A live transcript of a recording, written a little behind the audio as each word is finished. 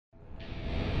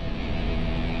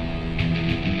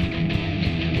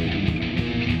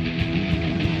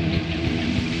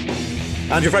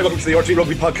And you're very welcome to the RT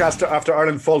Rugby podcast after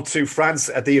Ireland fall to France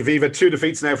at the Aviva. 2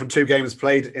 defeats now from 2 games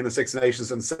played in the Six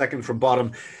Nations and second from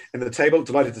bottom in the table.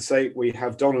 Delighted to say we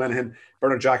have Donal Lenihan,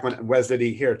 Bernard Jackman and Wes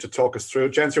Liddy here to talk us through.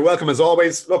 Gents, you're welcome as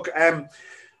always. Look, I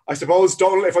suppose,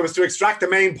 Donal, if I was to extract the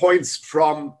main points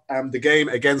from the game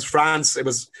against France, it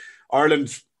was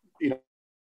Ireland,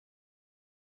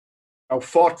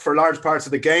 fought for large parts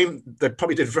of the game. They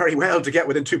probably did very well to get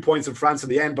within 2 points of France in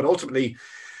the end, but ultimately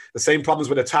the same problems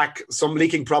with attack, some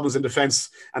leaking problems in defence,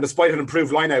 and despite an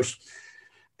improved line-out,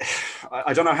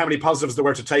 I don't know how many positives there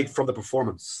were to take from the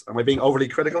performance. Am I being overly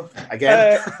critical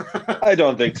again? I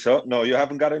don't think so. No, you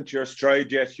haven't got into your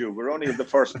stride yet, Hugh. We're only in the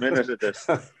first minute of this.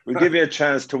 We'll give you a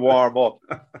chance to warm up.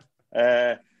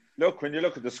 Look, when you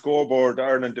look at the scoreboard,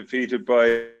 Ireland defeated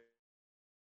by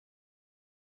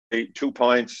 2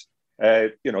 points.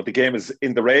 The game is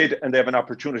in the raid and they have an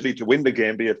opportunity to win the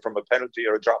game, be it from a penalty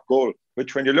or a drop goal,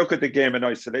 which when you look at the game in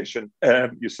isolation,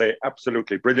 you say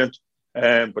absolutely brilliant.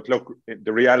 But look,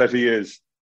 the reality is,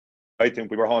 I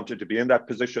think we were haunted to be in that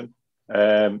position.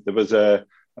 There was a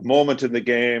moment in the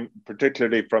game,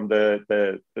 particularly from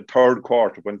the third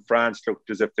quarter, when France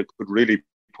looked as if they could really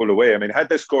pull away. I mean, had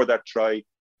they scored that try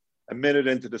a minute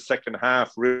into the second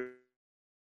half,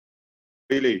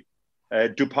 really,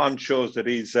 Dupont shows that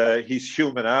he's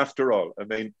human after all. I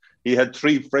mean, he had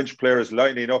 3 French players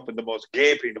lining up in the most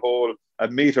gaping hole, a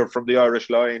metre from the Irish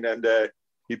line, and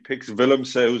he picks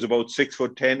Willems, who's about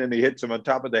 6'10", and he hits him on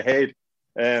top of the head.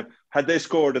 Had they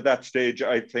scored at that stage,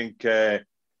 I think it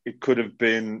could have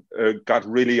been got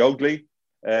really ugly.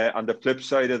 On the flip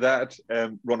side of that,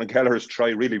 Ronan Kelleher's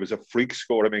try really was a freak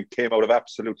score. I mean, came out of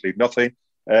absolutely nothing.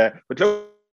 But look,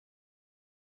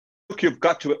 you've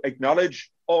got to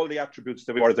acknowledge all the attributes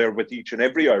that were there with each and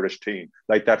every Irish team,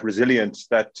 like that resilience,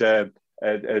 that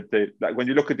like when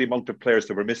you look at the amount of players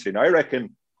that were missing, I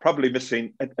reckon probably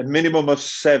missing a minimum of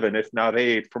 7, if not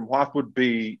 8, from what would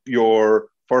be your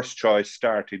first choice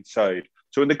starting side.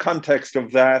 So in the context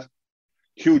of that,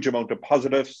 huge amount of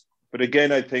positives. But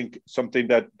again, I think something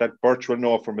that Birch will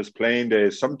know from his playing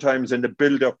days, sometimes in the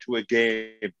build-up to a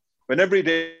game, when every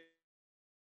day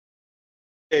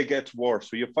it gets worse.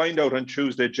 So you find out on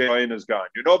Tuesday, Jay Ryan is gone.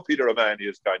 You know Peter O'Mahony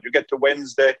is gone. You get to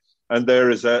Wednesday, and there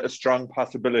is a strong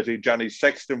possibility Johnny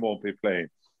Sexton won't be playing.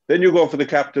 Then you go for the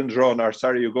captain's run,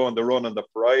 you go on the run on the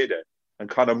Friday, and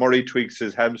Conor Murray tweaks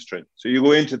his hamstring. So you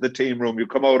go into the team room, you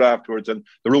come out afterwards, and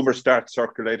the rumours start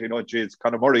circulating, oh, geez,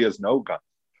 Conor Murray is now gone.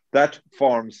 That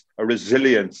forms a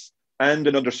resilience and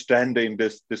an understanding,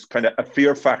 this kind of a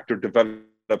fear factor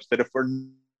develops that if we're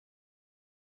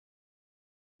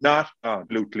not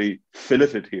absolutely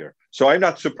filleted here. So I'm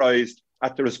not surprised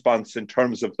at the response in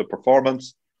terms of the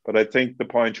performance, but I think the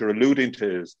point you're alluding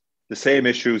to is the same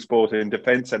issues both in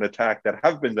defence and attack that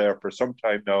have been there for some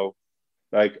time now,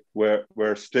 like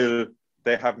we're still,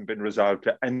 they haven't been resolved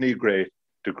to any great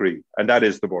degree. And that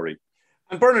is the worry.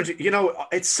 And Bernard,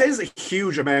 it says a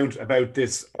huge amount about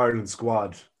this Ireland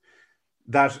squad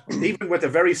that even with a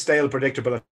very stale,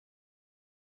 predictable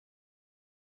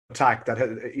attack that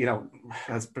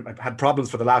has had problems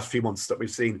for the last few months that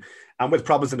we've seen, and with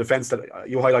problems in defence that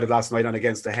you highlighted last night and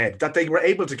against the Head, that they were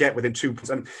able to get within 2 points.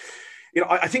 And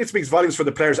I think it speaks volumes for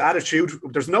the players' attitude.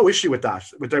 There's no issue with that,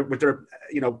 with their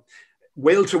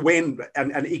will to win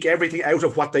and eke everything out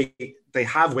of what they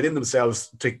have within themselves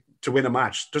to win a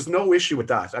match. There's no issue with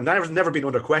that, and that has never been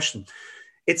under question.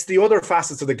 It's the other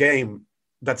facets of the game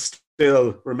that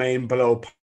still remain below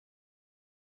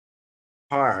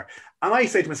par. And I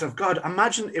say to myself, God,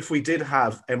 imagine if we did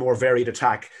have a more varied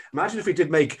attack. Imagine if we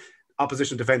did make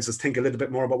opposition defences think a little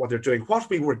bit more about what they're doing, what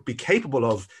we would be capable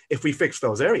of if we fixed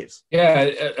those areas.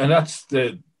 Yeah, and that's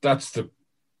the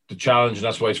challenge, and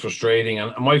that's why it's frustrating.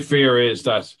 And my fear is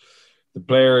that the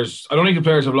players, I don't think the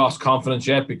players have lost confidence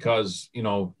yet, because,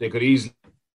 they could easily,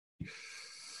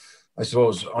 I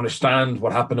suppose, understand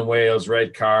what happened in Wales,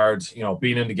 red cards,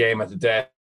 being in the game at the death.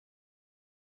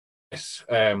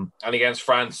 And against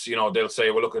France, they'll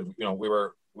say, well, look, we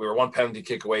were 1 penalty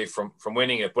kick away from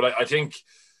winning it. But I think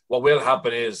what will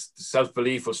happen is the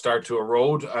self-belief will start to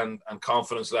erode, and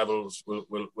confidence levels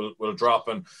will drop.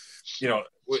 And,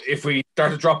 if we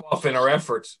start to drop off in our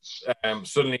efforts,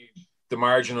 suddenly the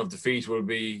margin of defeat will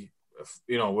be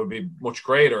much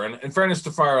greater. And in fairness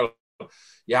to Farrell,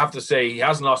 you have to say he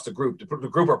hasn't lost the group. The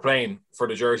group are playing for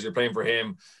the jersey, they're playing for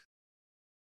him.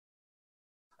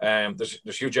 There's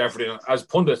huge effort in it. As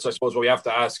pundits, I suppose what we have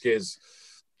to ask is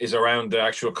around the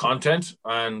actual content.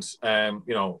 And I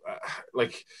know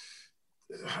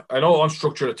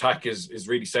unstructured attack is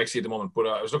really sexy at the moment, but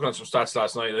I was looking at some stats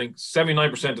last night. I think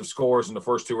 79% of scores in the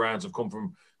first 2 rounds have come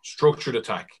from structured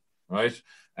attack, right?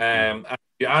 And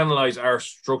you analyze our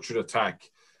structured attack,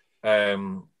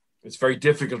 it's very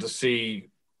difficult to see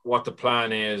what the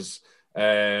plan is,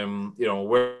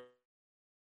 where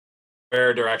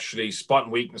they're actually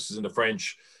spotting weaknesses in the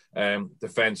French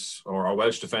defence or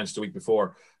Welsh defence the week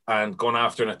before and going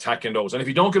after and attacking those. And if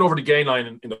you don't get over the gain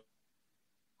line in the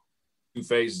two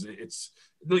phases, it's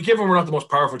given we're not the most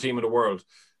powerful team in the world.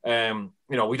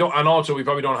 We don't, and also we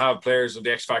probably don't have players of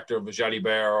the X factor of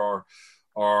Jalibert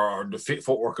or the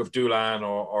footwork of Dulin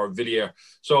or Villiers.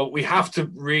 So we have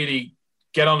to really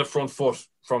get on the front foot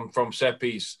from set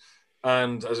piece.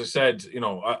 And as I said,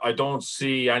 I don't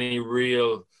see any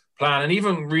real plan. And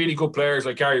even really good players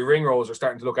like Gary Ringrose are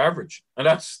starting to look average. And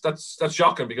that's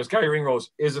shocking, because Gary Ringrose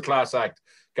is a class act.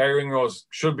 Gary Ringrose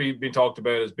should be being talked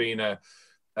about as being a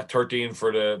 13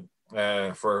 for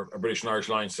a British and Irish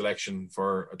Lions selection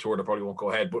for a tour that probably won't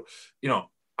go ahead. But,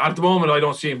 at the moment, I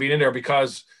don't see him being in there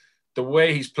because the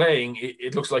way he's playing,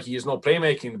 it looks like he has no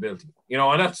playmaking ability.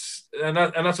 And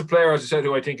that's a player, as I said,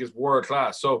 who I think is world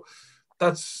class. So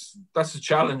that's a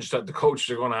challenge that the coaches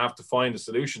are going to have to find a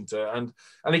solution to. And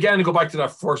again, to go back to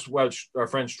that first Welsh or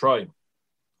French try,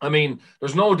 I mean,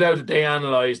 there's no doubt that they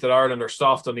analysed that Ireland are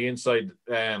soft on the inside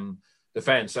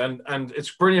defence, and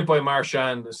it's brilliant by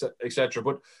Marchand, etc.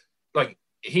 But like,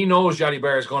 he knows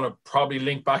Jalibert is going to probably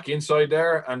link back inside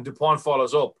there, and Dupont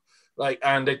follows up.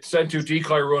 And they sent 2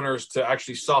 decoy runners to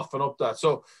actually soften up that.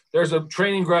 So there's a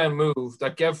training ground move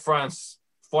that gave France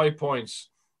 5 points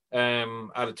at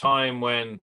a time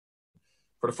when,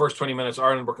 for the first 20 minutes,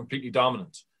 Ireland were completely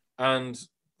dominant. And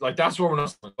that's where we're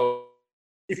not.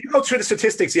 If you go through the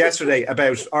statistics yesterday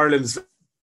about Ireland's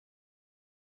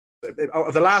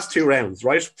of the last 2 rounds,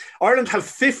 right? Ireland have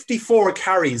 54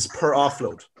 carries per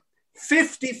offload.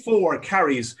 54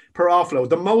 carries per offload,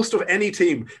 the most of any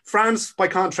team. France, by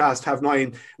contrast, have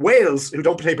 9. Wales, who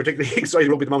don't play particularly exciting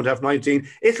rugby at the moment, have 19.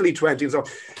 Italy, 20. So,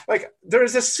 there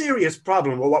is a serious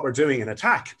problem with what we're doing in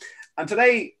attack. And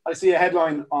today, I see a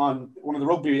headline on one of the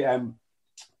rugby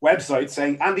websites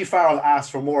saying Andy Farrell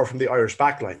asked for more from the Irish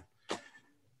backline.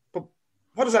 But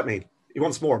what does that mean? He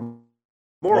wants more.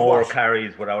 More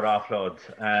carries without offloads.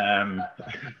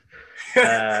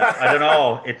 I don't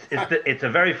know. It's a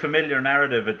very familiar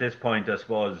narrative at this point, I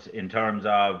suppose, in terms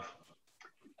of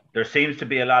there seems to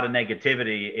be a lot of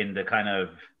negativity in the kind of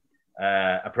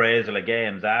appraisal of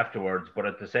games afterwards. But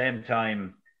at the same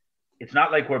time, it's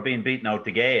not like we're being beaten out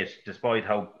the gate, despite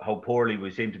how poorly we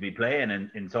seem to be playing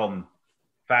in some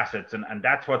facets. And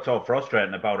that's what's so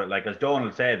frustrating about it. Like, as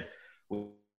Donald said,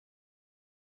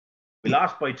 we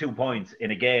lost by 2 points in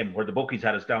a game where the bookies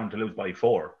had us down to lose by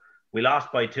 4. We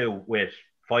lost by 2 with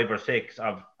 5 or 6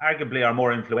 of arguably our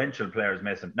more influential players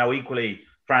missing. Now, equally,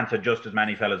 France had just as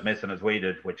many fellas missing as we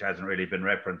did, which hasn't really been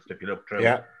referenced if you look through.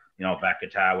 Yeah.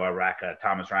 Vakatawa, Raka,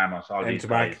 Thomas Ramos, all these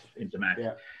guys into match.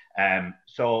 Yeah.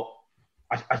 So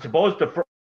I suppose the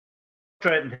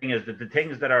frustrating thing is that the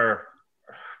things that are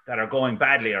going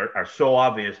badly are so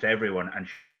obvious to everyone and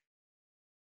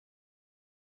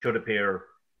should appear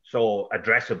so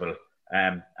addressable.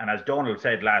 And as Donald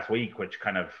said last week, which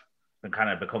kind of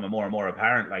becoming more and more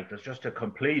apparent, there's just a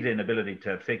complete inability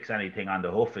to fix anything on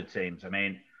the hoof, it seems. I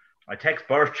mean, I text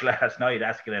Birch last night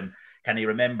asking him, can he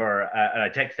remember, and I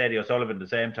text Eddie O'Sullivan at the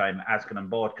same time asking them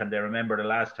both, can they remember the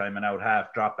last time an out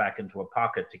half dropped back into a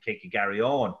pocket to kick a Gary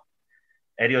Owen?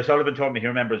 Eddie O'Sullivan told me he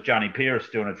remembers Johnny Pierce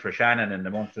doing it for Shannon in the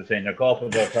Munster Senior Cup.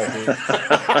 But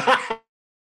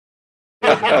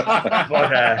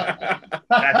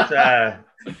that's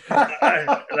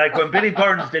like when Billy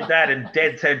Burns did that in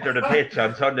dead centre of the pitch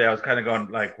on Sunday, I was kind of going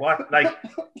what?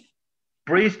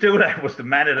 Breeze Dulin was the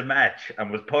man of the match and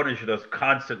was punishing us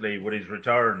constantly with his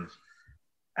returns,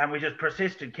 and we just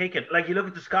persisted kicking. You look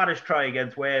at the Scottish try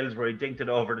against Wales where he dinked it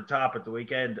over the top at the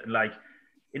weekend, and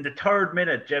in the 3rd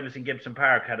minute, Jemison Gibson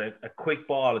Park had a quick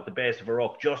ball at the base of a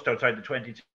ruck just outside the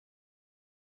 22.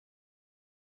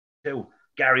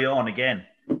 Gary on again.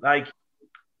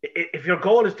 If your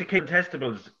goal is to kick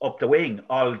Contestables up the wing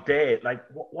all day,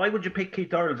 why would you pick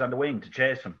Keith Earls on the wing to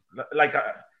chase him?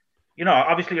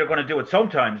 Obviously you're going to do it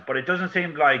sometimes, but it doesn't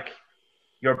seem like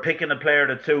you're picking a player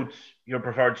that suits your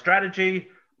preferred strategy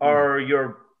or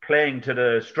you're playing to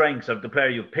the strengths of the player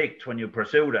you've picked when you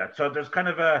pursue that. So there's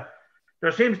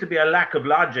there seems to be a lack of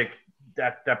logic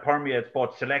that permeates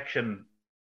both selection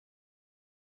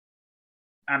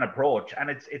and approach, and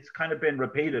it's kind of been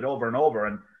repeated over and over,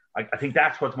 and I think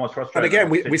that's what's most frustrating.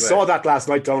 And again, we saw that last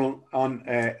night, Donald, on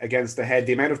against the Head.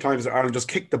 The amount of times that Ireland just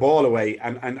kicked the ball away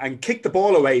and kicked the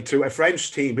ball away to a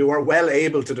French team who are well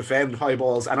able to defend high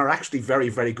balls and are actually very,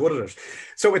 very good at it.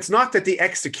 So it's not that the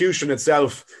execution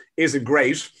itself isn't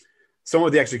great. Some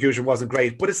of the execution wasn't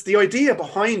great, but it's the idea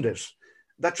behind it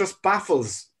that just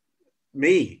baffles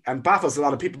me and baffles a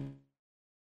lot of people,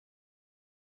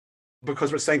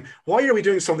 because we're saying, why are we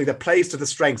doing something that plays to the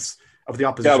strengths of the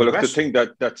opposition? Yeah, well, look, the thing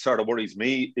that sort of worries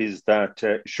me is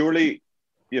that surely,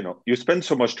 you spend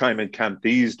so much time in camp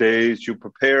these days, you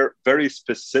prepare very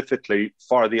specifically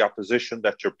for the opposition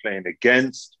that you're playing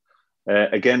against.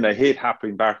 Again, I hate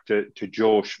hopping back to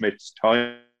Joe Schmidt's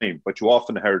time, but you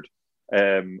often heard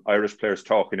Irish players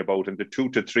talking about in the 2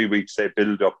 to 3 weeks they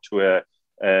build up to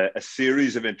a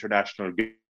series of international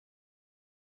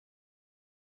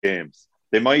games.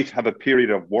 They might have a period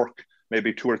of work,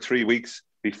 maybe 2 or 3 weeks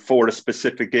before a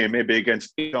specific game, maybe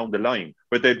against down the line,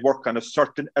 where they'd work on a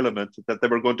certain element that they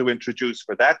were going to introduce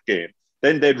for that game.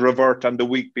 Then they'd revert on the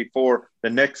week before the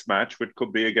next match, which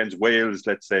could be against Wales,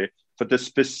 let's say, for the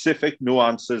specific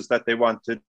nuances that they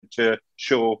wanted to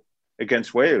show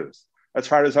against Wales. As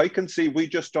far as I can see, we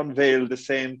just unveiled the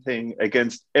same thing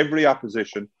against every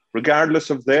opposition,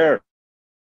 regardless of their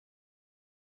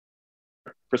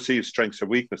perceived strengths or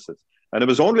weaknesses. And it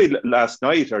was only last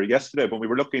night or yesterday when we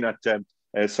were looking at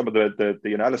some of the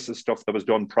analysis stuff that was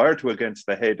done prior to Against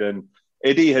the Head, and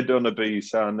Eddie had done a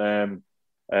piece on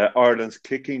Ireland's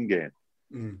kicking game.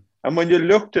 And when you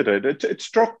looked at it, it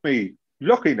struck me,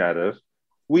 looking at it,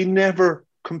 we never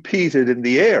competed in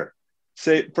the air.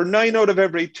 Say, for 9 out of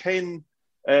every 10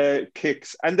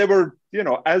 kicks, and they were,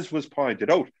 as was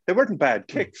pointed out, they weren't bad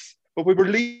kicks, but we were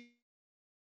leaving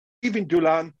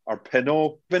Doolan or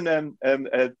Penot, even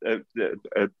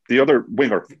the other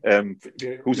winger,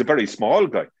 who's a very small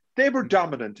guy, they were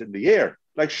dominant in the air.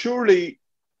 Like, surely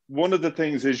one of the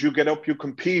things is you get up, you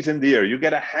compete in the air, you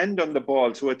get a hand on the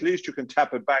ball, so at least you can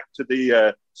tap it back to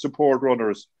the support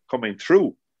runners coming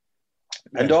through.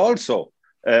 Yeah. And also,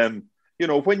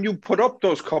 when you put up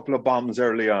those couple of bombs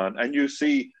early on and you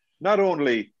see not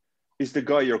only is the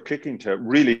guy you're kicking to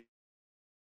really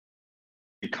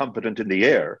competent in the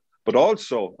air, but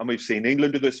also, and we've seen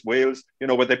England do this, Wales,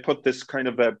 where they put this kind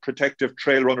of a protective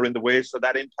trail runner in the way, so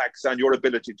that impacts on your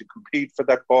ability to compete for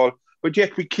that ball. But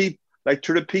yet we keep,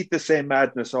 to repeat the same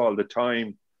madness all the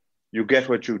time, you get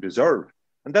what you deserve.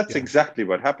 And that's exactly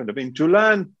what happened. I mean,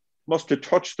 Doolan must have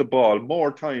touched the ball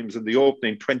more times in the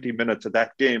opening 20 minutes of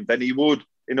that game than he would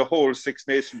in a whole Six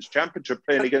Nations Championship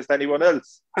playing against anyone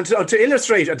else. And to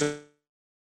illustrate and to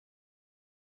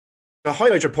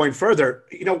highlight your point further,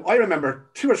 I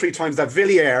remember 2 or 3 times that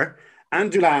Villiers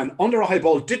and Doolan under a high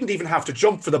ball didn't even have to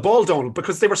jump for the ball, Donald,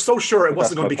 because they were so sure it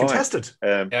wasn't going to be contested.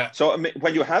 So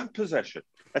when you have possession,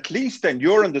 at least then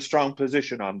you're in the strong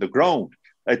position on the ground.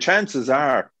 Chances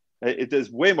are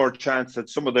there's way more chance that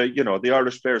some of the the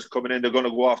Irish players coming in, they're going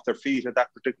to go off their feet at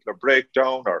that particular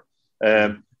breakdown, or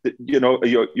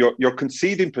you're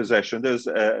conceding possession. There's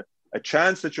a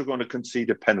chance that you're going to concede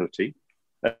a penalty.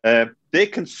 They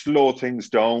can slow things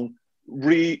down,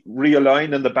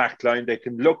 realign in the back line. They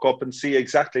can look up and see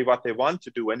exactly what they want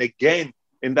to do. And again,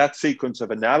 in that sequence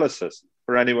of analysis,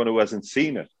 for anyone who hasn't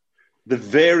seen it, the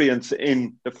variance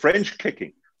in the French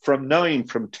kicking from 9,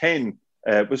 from 10,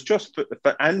 was just,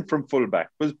 and from fullback,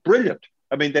 was brilliant.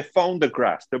 I mean, they found the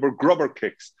grass. There were grubber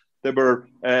kicks. There were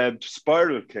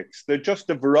spiral kicks. They're just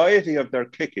the variety of their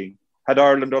kicking had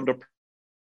Ireland under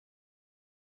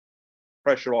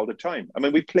pressure all the time. I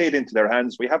mean, we played into their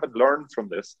hands. We haven't learned from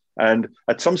this. And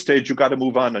at some stage, you've got to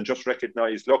move on and just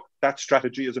recognise, look, that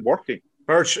strategy isn't working.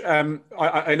 Birch,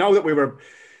 I know that we were,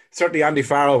 certainly Andy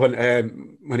Farrell,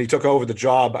 when he took over the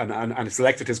job and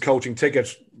selected his coaching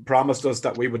ticket, promised us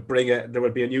that we would there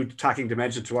would be a new attacking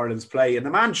dimension to Ireland's play. And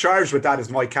the man charged with that is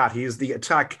Mike Catt. He is the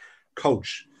attack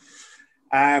coach.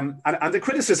 And the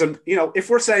criticism,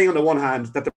 if we're saying on the one hand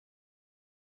that the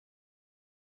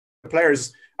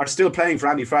players are still playing for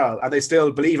Andy Farrell and they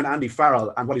still believe in Andy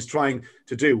Farrell and what he's trying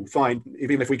to do, fine,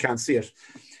 even if we can't see it.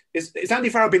 Is Andy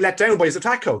Farrell being let down by his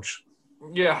attack coach?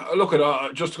 Yeah, look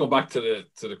at just to go back to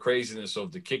the craziness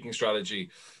of the kicking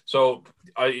strategy. So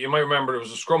you might remember there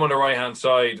was a scrum on the right hand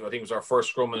side. I think it was our first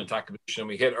scrum in attack position, and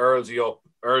we hit Earlsey up.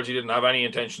 Earlsey didn't have any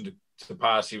intention to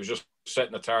pass. He was just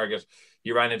setting a target.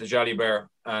 He ran into Jalibert,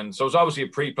 and so it was obviously a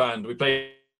pre-planned. We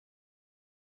played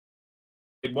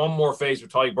one more phase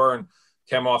with Ty Byrne,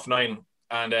 came off 9,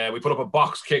 and we put up a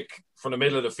box kick from the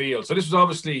middle of the field. So this was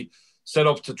obviously set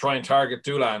up to try and target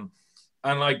Doolan.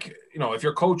 And if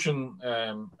you're coaching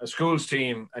a schools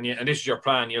team and this is your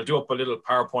plan, you'll do up a little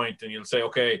PowerPoint and you'll say,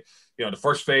 okay, the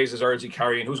first phase is Earlsey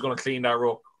carrying, who's going to clean that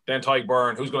ruck? Then Ty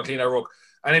Byrne, who's going to clean that ruck?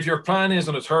 And if your plan is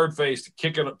on the third phase to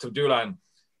kick it up to Doolan,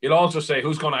 you'll also say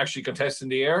who's going to actually contest in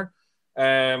the air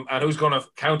and who's going to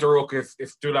counter ruck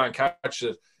if Doolan catches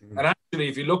it. Mm-hmm. And actually,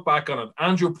 if you look back on it,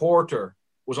 Andrew Porter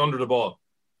was under the ball.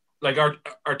 like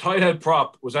our tight head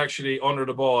prop was actually under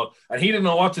the ball, and he didn't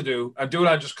know what to do, and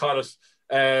Doolan just caught it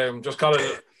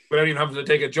without even having to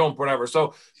take a jump or whatever.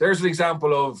 So there's an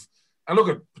example of, and look,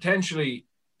 at potentially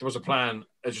there was a plan,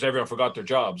 it's just everyone forgot their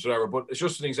jobs, whatever, but it's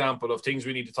just an example of things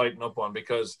we need to tighten up on,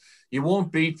 because you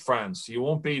won't beat France, you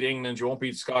won't beat England, you won't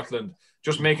beat Scotland,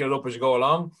 just making it up as you go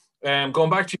along. Going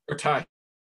back to your attack,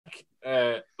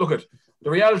 look, at the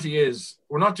reality is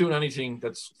we're not doing anything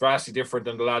that's vastly different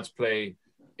than the lads play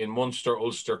in Munster,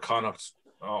 Ulster, Connacht,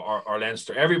 or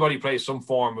Leinster. Everybody plays some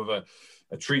form of a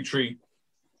 3-3,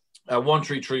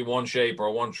 1-3-3-1 shape, or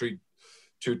a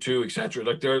 1-3-2-2, etc.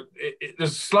 Like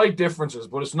there's slight differences,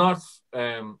 but it's not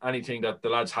anything that the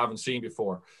lads haven't seen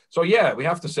before. So yeah, we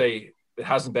have to say it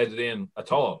hasn't bedded in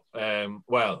at all.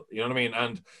 Well, you know what I mean,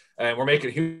 and we're making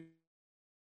a huge,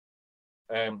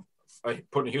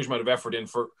 putting a huge amount of effort in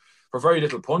for very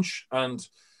little punch. And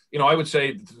you know, I would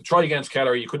say the try against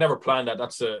Keller, you could never plan that.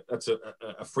 That's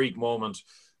a freak moment.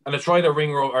 And the try that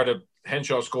the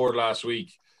Henshaw scored last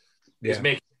week is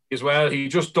making as well. He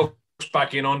just ducks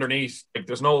back in underneath. Like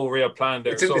there's no real plan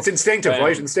there. It's instinctive,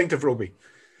 right? Instinctive rugby.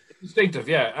 Instinctive,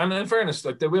 yeah. And in fairness,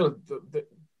 like they will,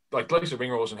 like likes of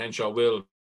Ringrose and Henshaw will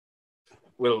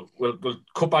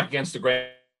cut back against the grain,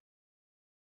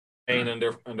 and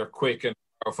they're quick and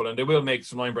powerful, and they will make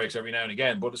some line breaks every now and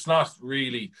again. But it's not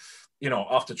really, you know,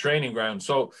 off the training ground.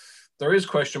 So there is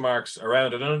question marks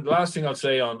around it. And the last thing I'll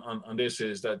say on this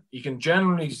is that you can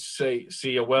generally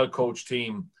see a well-coached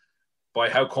team by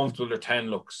how comfortable their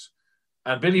 10 looks.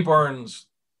 And Billy Burns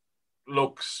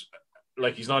looks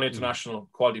like he's not an international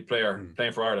quality player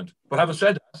playing for Ireland. But having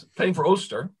said that, playing for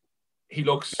Ulster, he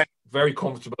looks very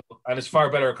comfortable and is far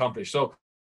better accomplished. So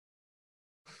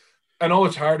I know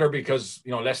it's harder because,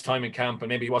 you know, less time in camp and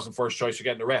maybe he wasn't first choice for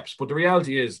getting the reps. But the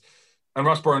reality is, and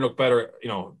Ross Byrne looked better, you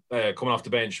know, coming off the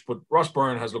bench. But Ross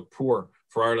Byrne has looked poor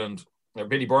for Ireland.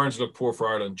 Billy Burns looked poor for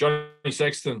Ireland. Johnny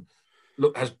Sexton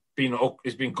has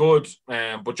been good,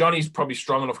 but Johnny's probably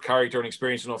strong enough character and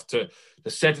experience enough to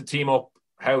set the team up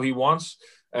how he wants.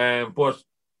 But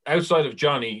outside of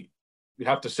Johnny, you'd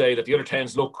have to say that the other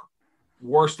 10s look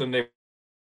worse than they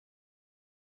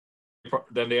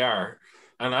are,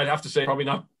 and I'd have to say probably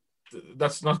not.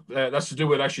 That's to do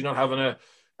with actually not having a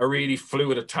really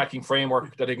fluid attacking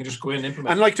framework that they can just go in and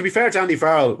implement. And like, to be fair to Andy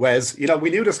Farrell, Wes, you know,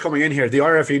 we knew this coming in here. The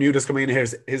RFE knew this coming in here.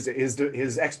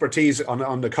 His expertise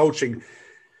on the coaching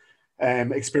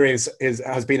experience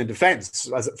has been in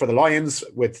defence. As for the Lions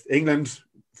with England,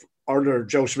 under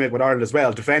Joe Schmidt with Ireland as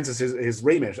well, defence is his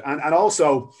remit. And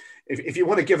also, if you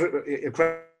want to give it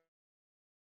credit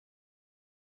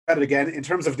again, in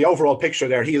terms of the overall picture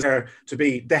there, he is there to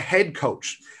be the head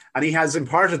coach. And he has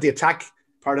imparted the attack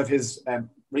part of his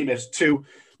remit to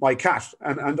Mike Catt.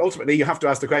 And ultimately, you have to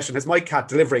ask the question, is Mike Catt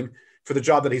delivering for the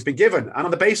job that he's been given? And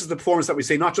on the basis of the performance that we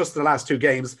see, not just in the last two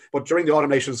games, but during the Autumn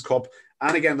Nations Cup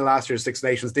and again the last year's Six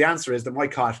Nations, the answer is that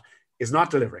Mike Catt is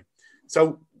not delivering.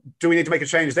 So do we need to make a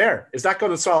change there? Is that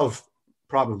going to solve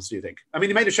problems, do you think? I mean,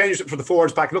 he made a change for the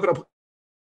forwards pack. Look at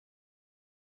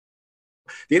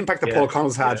the impact that Paul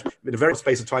Connell's had in a very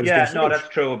space of time. Yeah, no, that's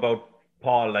true about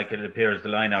Paul. Like, it appears the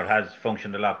line-out has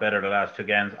functioned a lot better the last two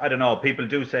games. I don't know. People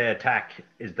do say attack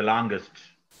is the longest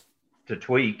to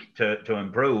tweak, to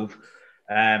improve.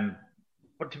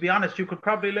 But to be honest, you could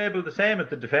probably label the same as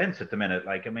the defence at the minute.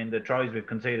 Like, I mean, the tries we've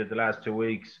conceded the last 2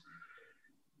 weeks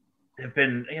have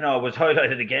been, you know, it was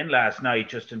highlighted again last night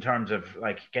just in terms of,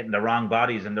 like, getting the wrong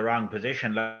bodies in the wrong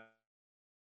position. Like,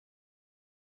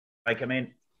 I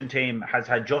mean, the team has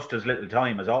had just as little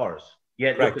time as ours.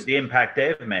 Yet look at the impact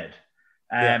they've made.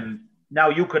 Now,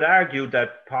 you could argue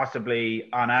that possibly,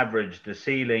 on average, the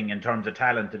ceiling in terms of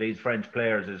talent of these French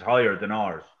players is higher than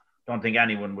ours. Don't think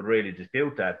anyone would really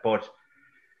dispute that. But,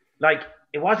 like,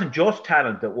 it wasn't just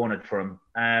talent that won it for him.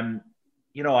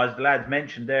 You know, as the lads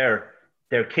mentioned there,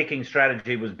 their kicking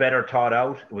strategy was better thought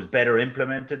out. It was better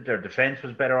implemented. Their defence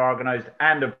was better organised.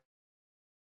 And, of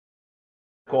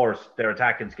course, their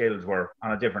attacking skills were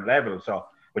on a different level. So,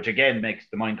 which, again, makes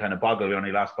the mind kind of boggle. We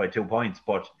only lost by 2 points.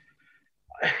 But,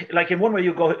 like, in one way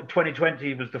you go,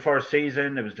 2020 was the first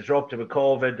season. It was disrupted with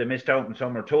COVID. They missed out on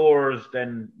summer tours.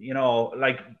 Then, you know,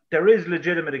 like, there is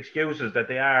legitimate excuses that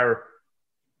they are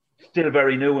still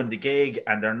very new in the gig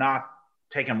and they're not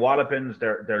taking wallopings.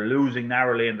 They're losing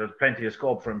narrowly and there's plenty of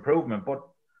scope for improvement. But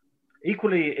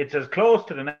equally, it's as close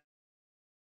to the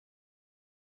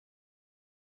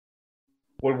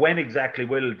well, when exactly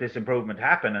will this improvement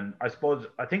happen? And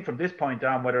I think from this point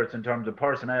on, whether it's in terms of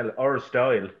personnel or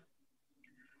style,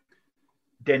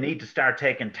 they need to start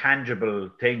taking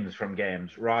tangible things from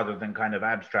games rather than kind of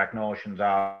abstract notions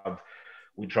of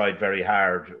we tried very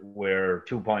hard, we're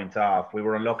 2 points off, we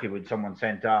were unlucky with someone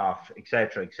sent off,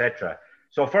 etc., etc.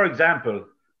 So, for example,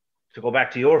 to go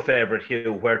back to your favourite,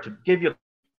 Hugh, where to give you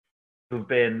who've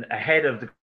been ahead of the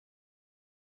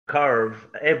curve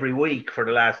every week for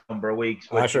the last number of weeks.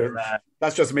 Sure.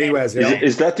 That's just me, Wes.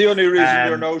 Is that the only reason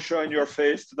you're now showing your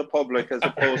face to the public as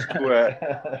opposed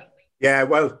to... Yeah,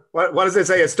 well, what does it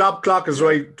say? A stop clock is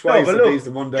right twice at least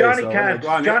in one day.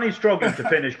 Johnny's struggling to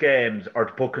finish games or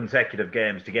to put consecutive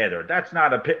games together. That's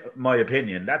not my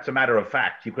opinion. That's a matter of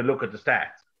fact. You can look at the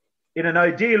stats. In an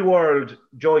ideal world,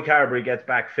 Joey Carbery gets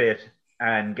back fit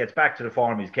and gets back to the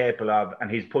form he's capable of, and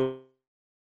he's pushing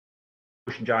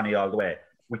Johnny all the way.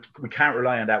 We can't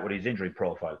rely on that with his injury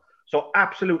profile. So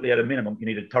absolutely, at a minimum, you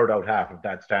need a third out half of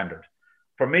that standard.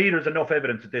 For me, there's enough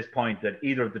evidence at this point that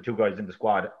either of the two guys in the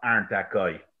squad aren't that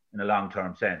guy in a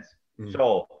long-term sense.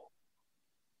 So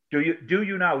do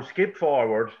you now skip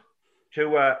forward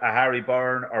to a Harry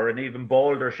Byrne or an even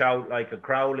bolder shout like a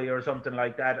Crowley or something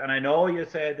like that? And I know you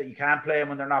said that you can't play them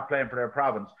when they're not playing for their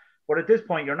province, but at this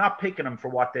point, you're not picking them for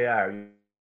what they are.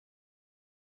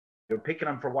 You're picking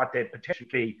them for what they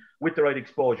potentially, with the right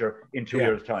exposure, in 2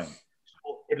 years' time.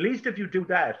 So at least if you do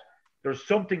that, there's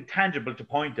something tangible to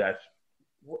point at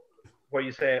where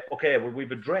you say, okay, well,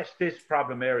 we've addressed this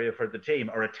problem area for the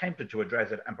team or attempted to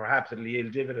address it, and perhaps it'll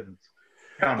yield dividends.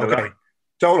 Okay.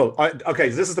 Donal, so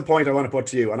this is the point I want to put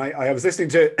to you. And I was listening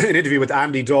to an interview with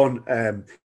Andy Dunn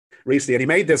recently, and he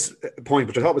made this point,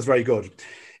 which I thought was very good.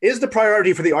 Is the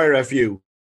priority for the IRFU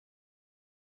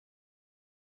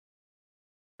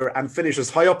and finishes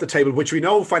high up the table, which we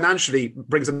know financially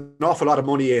brings an awful lot of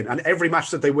money in, and every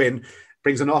match that they win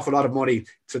brings an awful lot of money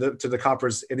to the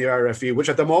coppers in the IRFU, which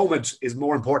at the moment is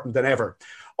more important than ever?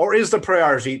 Or is the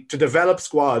priority to develop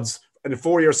squads in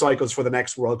 4-year cycles for the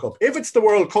next World Cup? If it's the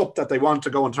World Cup that they want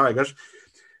to go and target,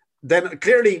 then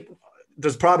clearly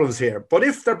there's problems here. But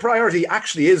if their priority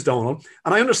actually is, Donal,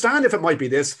 and I understand if it might be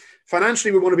this,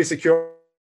 financially we want to be secure,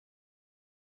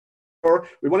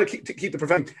 we want to keep the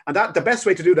profession, and that the best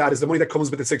way to do that is the money that comes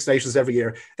with the Six Nations every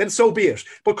year, then so be it.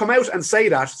 But come out and say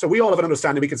that, so we all have an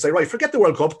understanding. We can say, right, forget the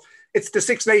World Cup. It's the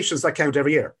Six Nations that count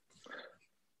every year.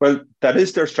 Well, that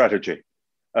is their strategy.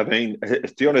 I mean,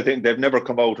 it's the only thing. They've never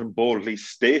come out and boldly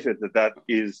stated that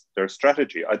is their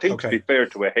strategy. I think to be fair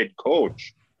to a head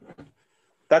coach,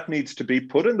 that needs to be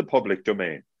put in the public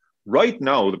domain. Right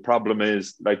now, the problem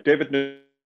is, like David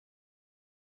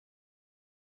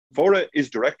Fora is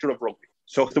director of rugby.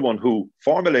 So the one who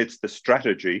formulates the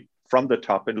strategy from the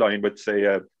top, in line with, say,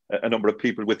 a number of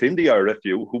people within the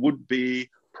IRFU who would be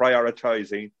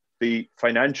prioritising the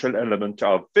financial element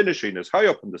of finishing as high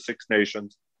up in the Six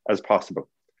Nations as possible.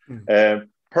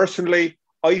 Personally,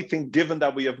 I think given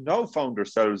that we have now found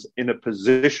ourselves in a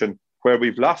position where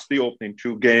we've lost the opening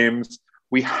 2 games,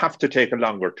 we have to take a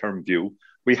longer term view.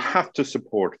 We have to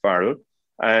support Farrell.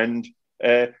 And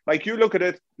like you look at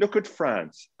it, look at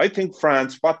France. I think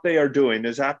France, what they are doing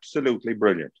is absolutely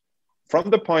brilliant. From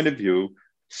the point of view,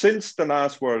 since the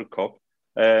last World Cup,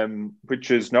 which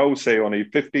is now, say, only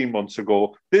 15 months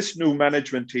ago, this new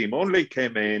management team only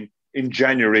came in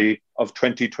January of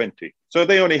 2020. So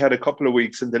they only had a couple of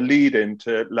weeks in the lead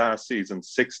into last season's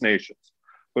Six Nations.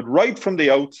 But right from the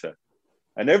outset,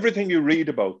 and everything you read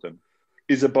about them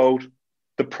is about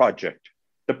the project.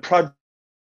 The project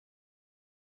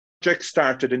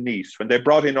started in Nice when they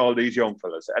brought in all these young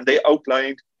fellas, and they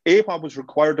outlined A, what was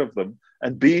required of them,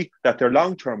 and B, that their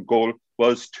long-term goal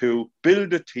was to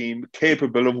build a team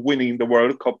capable of winning the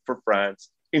World Cup for France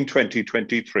in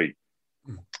 2023.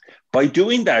 By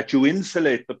doing that, you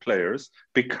insulate the players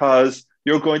because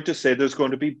you're going to say there's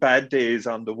going to be bad days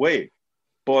on the way.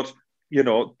 But, you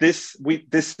know, this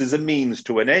is a means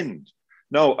to an end.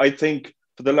 Now, I think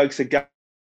for the likes of Galtier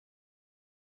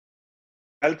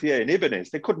and Ibanez,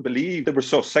 they couldn't believe they were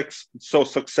so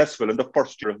successful in the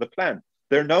first year of the plan.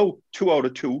 They're now 2 out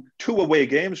of 2 away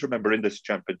games, remember, in this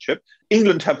championship.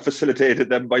 England have facilitated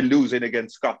them by losing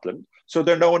against Scotland. So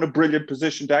they're now in a brilliant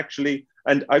position to actually,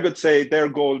 and I would say their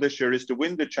goal this year is to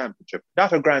win the championship,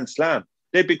 not a Grand Slam.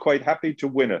 They'd be quite happy to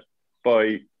win it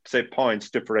by, say, points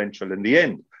differential in the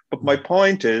end. But my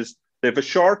point is, they have a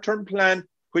short-term plan,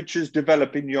 which is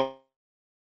developing younger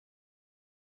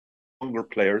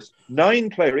players. 9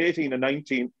 players, 18 and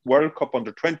 19 World Cup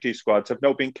under-20 squads have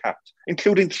now been capped,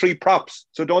 including 3 props.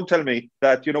 So don't tell me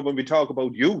that, you know, when we talk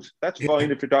about youth, that's fine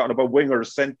if you're talking about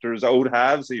wingers, centres, out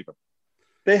halves even.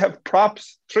 They have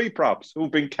props, 3 props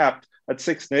who've been capped at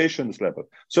Six Nations level.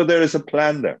 So there is a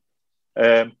plan there.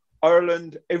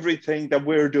 Ireland, everything that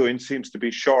we're doing seems to be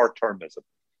short-termism.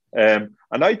 And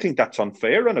I think that's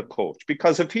unfair on a coach,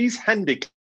 because if he's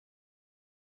handicapped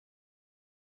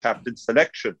captain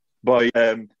selection, by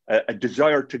a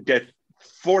desire to get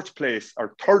fourth place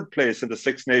or third place in the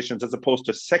Six Nations as opposed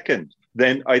to second,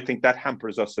 then I think that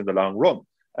hampers us in the long run.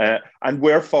 And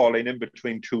we're falling in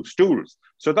between two stools.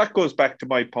 So that goes back to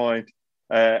my point.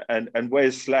 And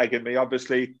Wes slagging me.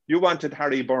 Obviously, you wanted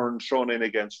Harry Byrne thrown in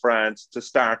against France to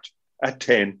start at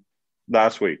 10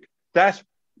 last week. That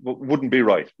wouldn't be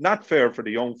right. Not fair for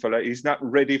the young fella. He's not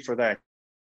ready for that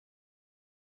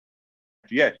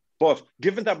yet. But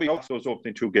given that we also those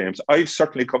opening two games, I've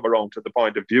certainly come around to the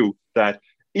point of view that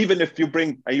even if you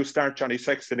bring and you start Johnny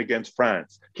Sexton against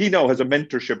France, he now has a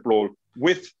mentorship role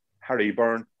with Harry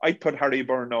Byrne. I'd put Harry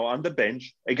Byrne now on the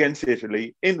bench against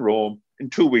Italy in Rome in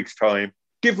 2 weeks' time.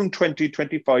 Give him 20,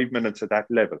 25 minutes at that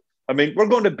level. I mean, we're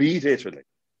going to beat Italy.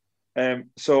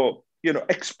 So,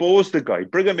 expose the guy,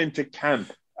 bring him into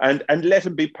camp and let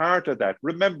him be part of that.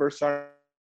 Remember,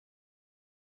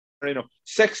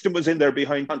 Sexton was in there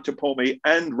behind Antipome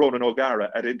and Ronan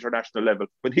O'Gara at international level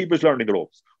when he was learning the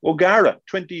ropes. O'Gara,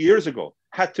 20 years ago,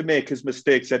 had to make his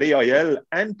mistakes at AIL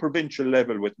and provincial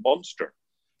level with Munster.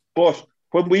 But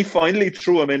when we finally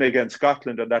threw him in against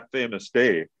Scotland on that famous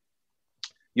day,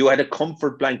 you had a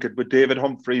comfort blanket with David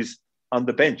Humphreys on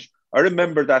the bench. I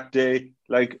remember that day,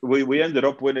 like we ended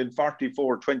up winning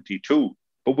 44-22,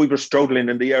 but we were struggling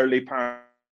in the early part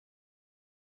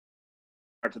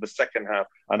of the second half.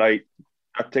 And I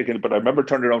remember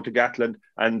turning around to Gatland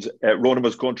and Ronan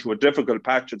was going through a difficult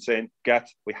patch and saying, Gat,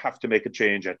 we have to make a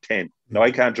change at 10. Now,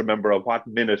 I can't remember at what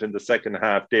minute in the second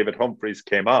half David Humphreys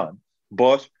came on,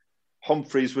 but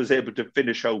Humphreys was able to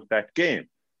finish out that game,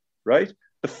 right?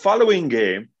 The following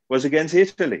game was against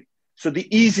Italy. So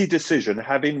the easy decision,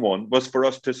 having won, was for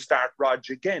us to start Rog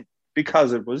again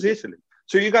because it was Italy.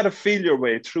 So you got to feel your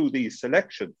way through these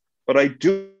selections. But I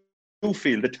do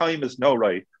feel the time is now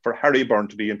right for Harry Byrne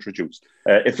to be introduced.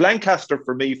 If Lancaster,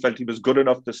 for me, felt he was good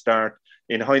enough to start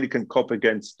in Heineken Cup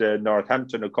against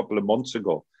Northampton a couple of months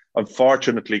ago,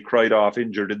 unfortunately cried off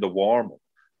injured in the warm-up,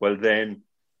 well then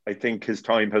I think his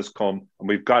time has come and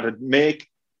we've got to make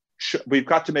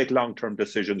long-term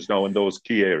decisions now in those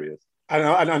key areas.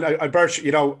 And Birch,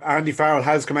 Andy Farrell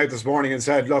has come out this morning and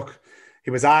said, look,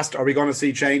 he was asked, are we going to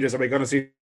see changes? Are we going to see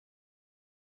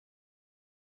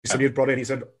some youth brought in? He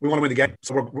said, we want to win the game.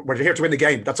 So we're here to win the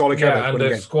game. That's all I care about.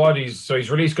 And the squad, he's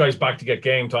released guys back to get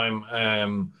game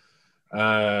time.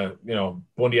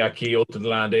 Bundy Aki, Ultan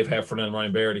Deland, Dave Heffernan,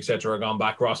 Ryan Baird, etc. are gone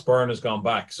back. Ross Byrne has gone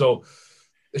back. So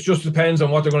it just depends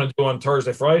on what they're going to do on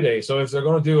Thursday, Friday. So if they're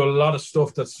going to do a lot of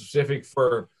stuff that's specific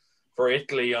for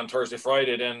Italy on Thursday,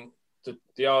 Friday, then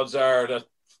the odds are that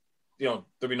there'll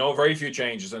be very few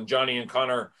changes, and Johnny and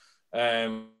Connor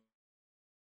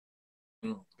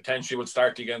potentially will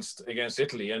start against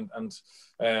Italy, and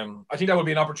I think that would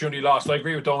be an opportunity lost. I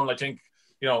agree with Donald. I think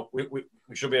we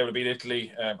should be able to beat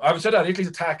Italy. I haven't said that Italy's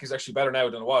attack is actually better now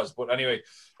than it was, but anyway,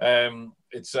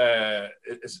 it's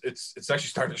actually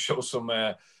starting to show some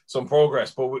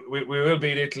progress. But we will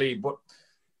beat Italy. But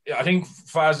I think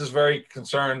Faz is very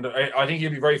concerned. I think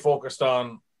he'll be very focused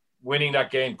on winning that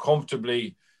game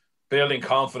comfortably, building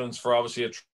confidence for obviously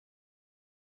a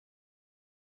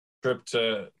trip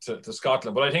to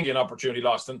Scotland. But I think an opportunity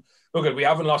lost. And look, we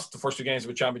haven't lost the first two games of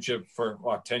a championship for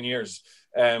 10 years.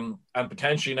 And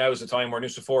potentially now is the time where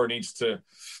Nucifora needs to,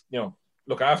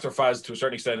 look after Faz to a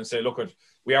certain extent and say, look,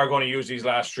 we are going to use these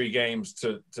last three games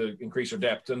to increase our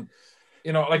depth. And,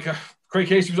 Craig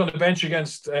Casey was on the bench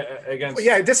against.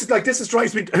 Yeah,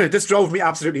 this drove me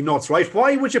absolutely nuts, right?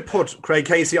 Why would you put Craig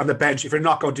Casey on the bench if you're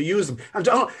not going to use him? And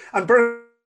Bernard,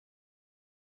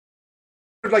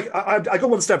 I go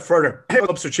one step further. How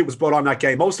substitute was brought on that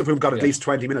game, most of whom got at least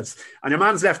 20 minutes. And your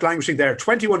man's left languishing there,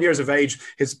 21 years of age.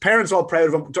 His parents all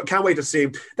proud of him. Can't wait to see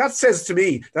him. That says to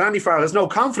me that Andy Farrell has no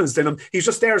confidence in him. He's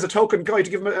just there as a token guy to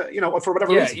give him, for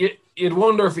whatever reason. You'd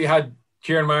wonder if he had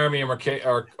Kieran Marmion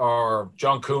or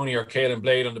John Cooney or Caelan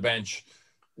Blade on the bench,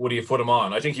 would he have put him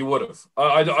on? I think he would have.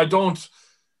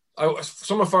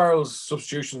 Some of Farrell's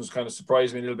substitutions kind of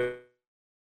surprised me a little bit.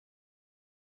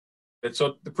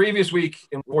 So the previous week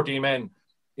in 14 men,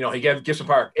 he gave Gibson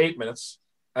Park 8 minutes,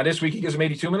 and this week he gives him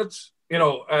 82 minutes.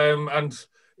 The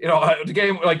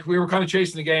game, we were kind of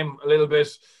chasing the game a little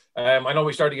bit. I know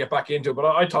we started to get back into it, but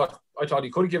I thought he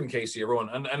could have given Casey a run,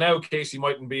 and now Casey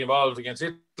mightn't be involved against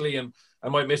Italy and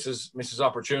might miss his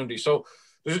opportunity. So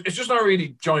it's just not really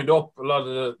joined up a lot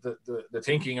of the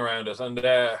thinking around it, and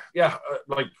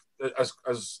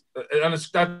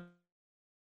it's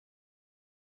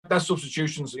that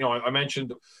substitutions. I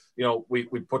mentioned, we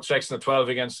put Sexton at 12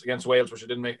 against Wales, which it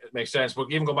didn't make sense.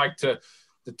 But even go back to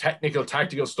the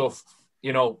tactical stuff,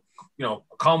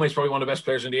 Conway's probably one of the best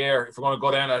players in the air. If we're going to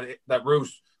go down that route,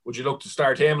 would you look to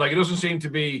start him? Like, it doesn't seem to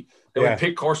be that we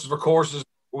pick courses for courses,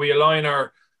 we align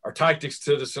our tactics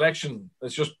to the selection.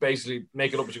 It's just basically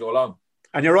make it up as you go along.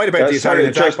 And you're right about the Italian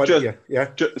attack.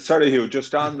 Sorry, Hugh,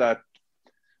 just on that.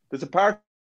 There's a part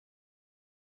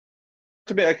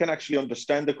to me I can actually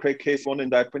understand the Craig Casey one in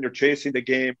that when you're chasing the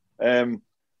game.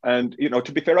 And, you know,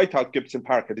 to be fair, I thought Gibson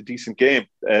Park had a decent game.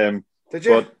 Did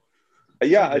you? But,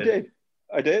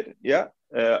 I did. Yeah.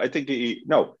 I think he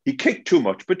kicked too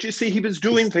much. But you see, he was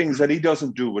doing things that he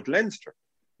doesn't do with Leinster.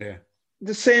 Yeah.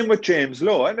 The same with James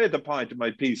Lowe. I made the point in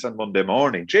my piece on Monday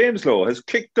morning. James Lowe has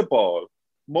kicked the ball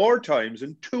more times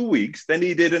in 2 weeks than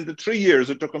he did in the 3 years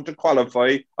it took him to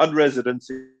qualify on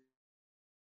residency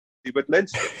with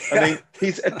Leinster. I mean,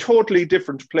 he's a totally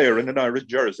different player in an Irish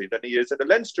jersey than he is in a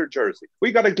Leinster jersey.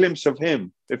 We got a glimpse of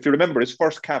him, if you remember, his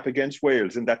first cap against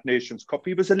Wales in that Nations Cup.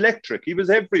 He was electric. He was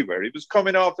everywhere. He was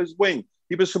coming off his wing.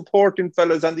 He was supporting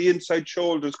fellas on the inside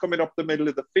shoulders, coming up the middle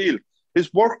of the field.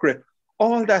 His work rate,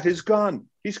 all that is gone.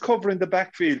 He's covering the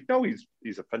backfield. No, he's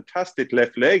a fantastic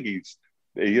left leg. He's,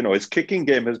 you know, his kicking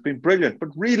game has been brilliant. But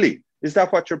really, is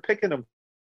that what you're picking him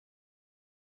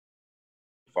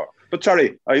for? But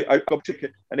sorry, I go to,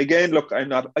 and again, look,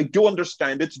 I do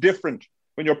understand it's different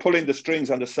when you're pulling the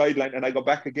strings on the sideline. And I go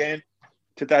back again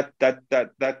to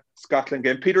that Scotland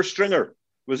game. Peter Stringer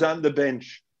was on the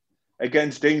bench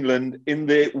against England in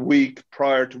the week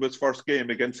prior to his first game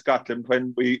against Scotland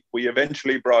when we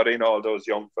eventually brought in all those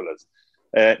young fellas.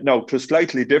 No, it was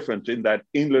slightly different in that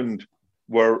England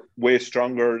were way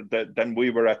stronger than we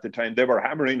were at the time. They were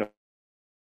hammering us.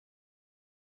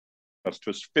 It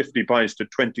was 50 points to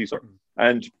 20.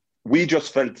 And we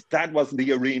just felt that wasn't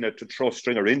the arena to throw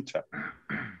Stringer into.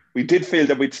 We did feel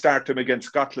that we'd start him against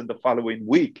Scotland the following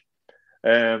week.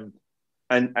 And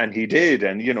he did.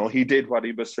 And, you know, he did what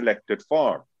he was selected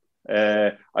for.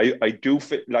 I do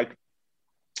feel like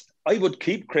I would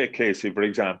keep Craig Casey, for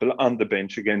example, on the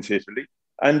bench against Italy.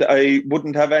 And I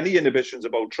wouldn't have any inhibitions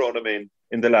about throwing him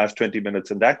in the last 20 minutes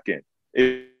in that game.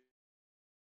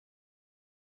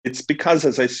 It's because,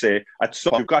 as I say, at some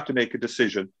point, you've got to make a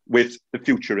decision with the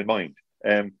future in mind.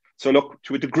 So, look,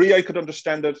 to a degree, I could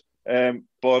understand it.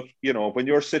 But, you know, when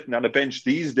you're sitting on a bench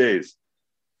these days,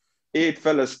 8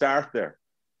 fellas start there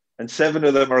and 7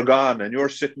 of them are gone. And you're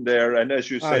sitting there and, as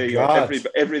you say,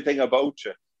 everything about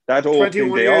you. That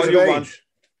opening day,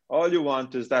 all you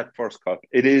want is that first cut.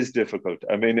 It is difficult.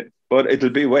 I mean, but it'll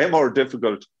be way more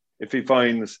difficult if he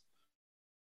finds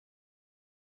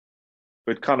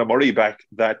with Conor Murray back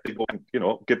that, you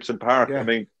know, Gibson Park. Yeah. I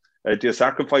mean, do you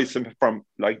sacrifice him from,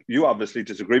 like, you obviously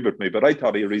disagree with me, but I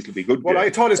thought he a reasonably good game. I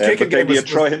thought his kicking game was...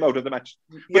 throw him out of the match.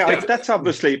 But that's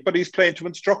obviously, but he's playing to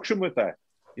instruction with that.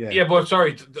 Yeah, but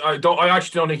sorry, I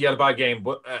actually don't think he had a bad game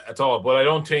at all, but I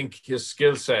don't think his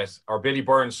skill set or Billy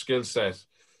Byrne's skill set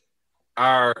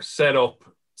are set up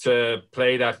to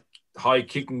play that high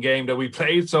kicking game that we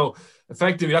played. So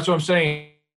effectively, that's what I'm saying.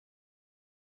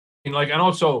 Like, and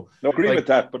also, no, agree with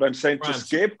that, but I'm saying to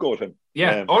scapegoat him.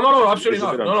 Yeah. No, absolutely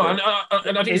not. No,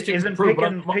 and I think isn't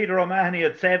picking Peter O'Mahony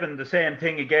at 7 the same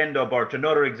thing again, though, Bert?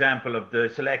 Another example of the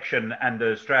selection and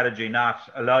the strategy not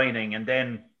aligning, and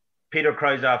then Peter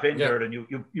cries off injured, and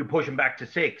you push him back to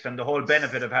 6, and the whole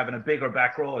benefit of having a bigger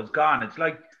back row is gone. It's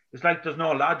like there's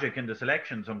no logic in the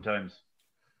selection sometimes.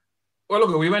 Well,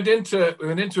 look, we went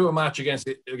into a match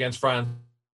against France.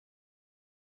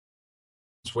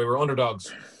 We were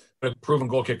underdogs. A proven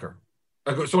goal kicker.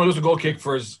 Someone who's a goal kick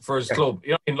for his club.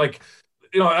 You know, I mean, like,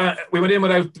 you know, we went in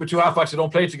with 2 halfbacks that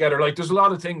don't play together. Like, there's a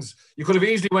lot of things you could have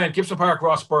easily went Gibson Park,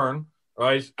 Ross Byrne,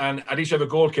 right, and at least you have a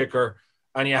goal kicker,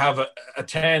 and you have a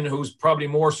 10 who's probably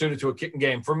more suited to a kicking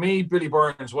game. For me, Billy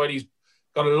Byrne's, while he's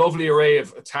got a lovely array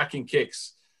of attacking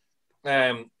kicks,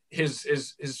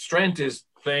 his strength is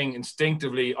playing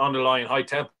instinctively on the line, high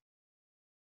tempo.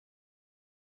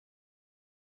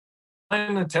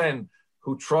 9 and 10.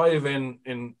 Who thrive in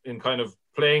kind of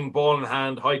playing ball in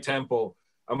hand, high tempo.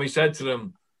 And we said to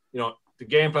them, you know, the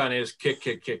game plan is kick.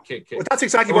 Well, that's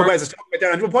exactly what Wes is talking about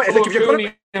there. And if you're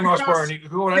going to Ross Byrne, you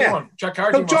could go with anyone. Jack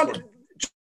Carty, John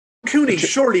Cooney,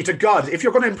 surely to God, if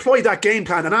you're going to employ that game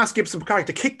plan and ask Gibson Park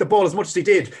to kick the ball as much as he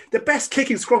did, the best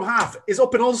kicking scrum half is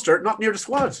up in Ulster, not near the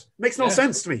squad. Makes no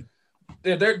sense to me.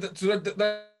 Yeah, that's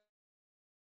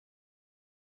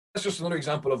just another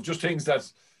example of just things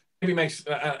that maybe makes,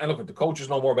 and look, the coaches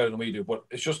know more about it than we do, but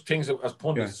it's just things that as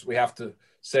pundits we have to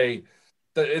say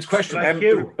that it's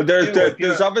questionable.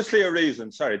 There's obviously a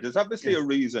reason. Sorry, there's obviously a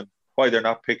reason why they're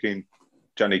not picking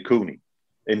Johnny Cooney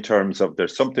in terms of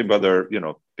there's something whether, you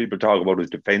know, people talk about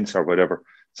his defence or whatever.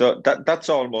 So that's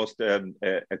almost a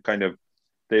kind of,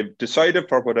 they've decided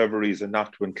for whatever reason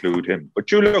not to include him.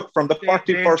 But you look from the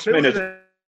 41st minute.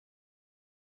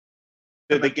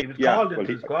 He was called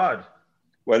into the squad.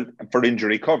 Well, for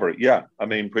injury cover, yeah. I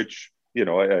mean, which, you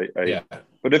know, yeah.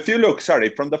 But if you look,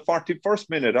 from the 41st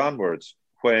minute onwards,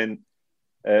 when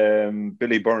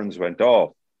Billy Burns went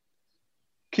off,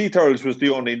 Keith Earls was the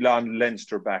only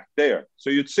non-Leinster back there. So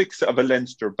you'd 6 of a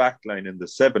Leinster backline in the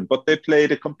 7, but they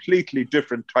played a completely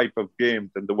different type of game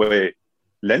than the way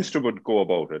Leinster would go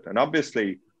about it. And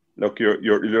obviously, look,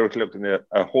 you're looking at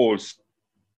a whole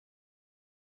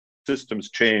systems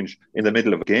change in the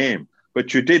middle of a game.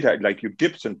 But you did have, like, you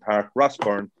Gibson Park, Ross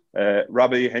Byrne,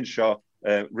 Robbie Henshaw,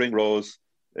 Ringrose,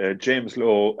 James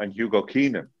Lowe, and Hugo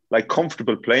Keenan, like,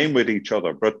 comfortable playing with each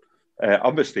other, but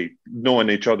obviously knowing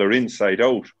each other inside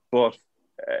out. But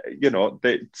you know,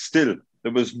 there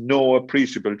was no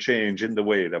appreciable change in the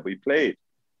way that we played.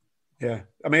 Yeah,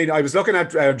 I mean, I was looking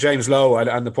at James Lowe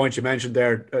and the point you mentioned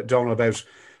there, Donald, about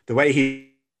the way he's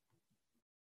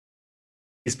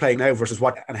playing now versus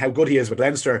and how good he is with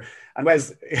Leinster. And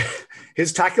Wes,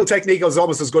 his tackle technique is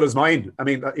almost as good as mine. I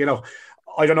mean, you know,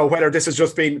 I don't know whether this has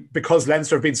just been because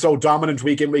Leinster have been so dominant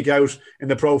week in, week out in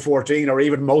the Pro 14, or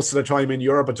even most of the time in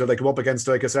Europe until they come up against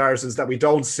like a Saracens, that we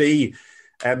don't see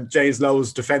James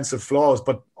Lowe's defensive flaws.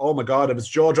 But oh my God, it was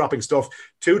jaw-dropping stuff.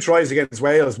 2 tries against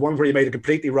Wales, one where he made a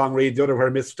completely wrong read, the other where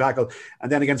he missed a tackle, and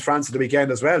then against France at the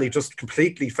weekend as well, he just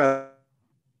completely fell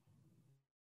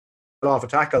off a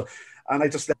tackle. And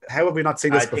how have we not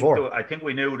seen this before? I think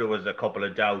we knew there was a couple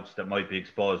of doubts that might be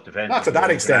exposed defensively. Not to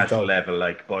that extent, though. Level,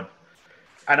 like, but.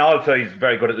 And also, he's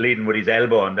very good at leading with his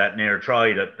elbow on that near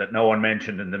try that no one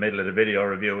mentioned in the middle of the video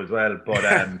review as well. But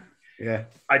yeah,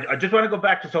 I just want to go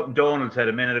back to something Donald said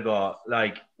a minute ago,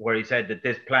 like where he said that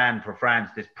this plan for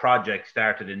France, this project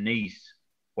started in Nice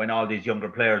when all these younger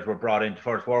players were brought in to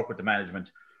first work with the management.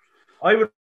 I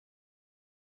would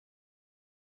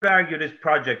argue this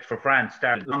project for France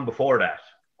started long before that,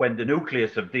 when the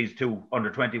nucleus of these 2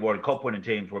 under-20 World Cup winning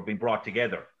teams were being brought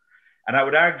together. And I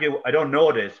would argue, I don't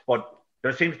know this, but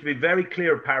there seems to be very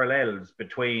clear parallels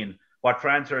between what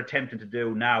France are attempting to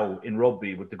do now in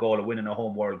rugby with the goal of winning a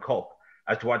home World Cup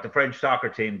as to what the French soccer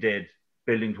team did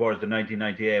building towards the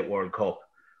 1998 World Cup,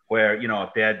 where, you know,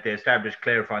 they established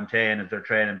Claire Fontaine as their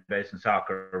training base in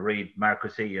soccer, Reid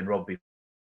Marcoussis in rugby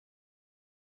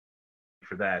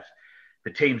for that. The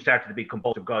team started to be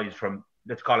composed of guys from,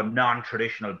 let's call them,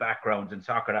 non-traditional backgrounds in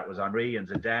soccer. That was Henry and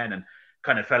Zidane and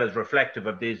kind of fellas reflective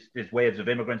of these waves of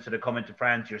immigrants that have come into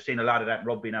France. You're seeing a lot of that in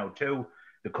rugby now too.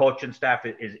 The coaching staff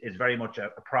is very much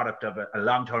a product of a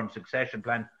long-term succession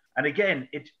plan. And again,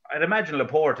 I'd imagine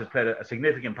Laporte has played a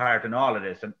significant part in all of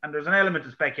this. And there's an element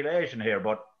of speculation here,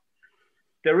 but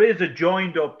there is a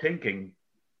joined-up thinking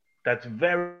that's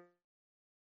very,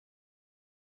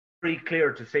 very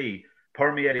clear to see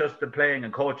permeate just the playing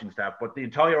and coaching staff, but the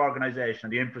entire organisation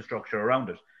and the infrastructure around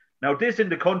it. Now, this in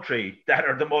the country that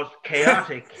are the most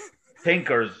chaotic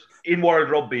thinkers in world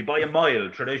rugby by a mile,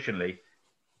 traditionally.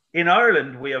 In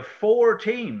Ireland, we have 4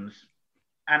 teams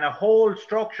and a whole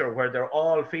structure where they're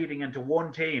all feeding into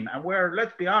one team, and where,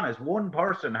 let's be honest, one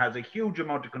person has a huge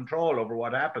amount of control over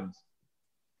what happens.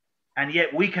 And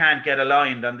yet we can't get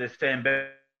aligned on this same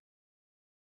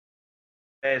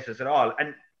basis at all.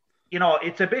 And, you know,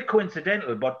 it's a bit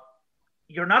coincidental, but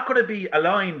you're not going to be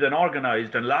aligned and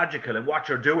organised and logical in what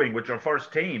you're doing with your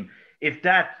first team if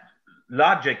that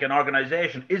logic and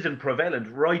organisation isn't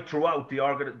prevalent right throughout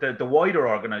the wider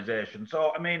organisation.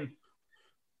 So, I mean,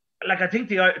 like, I think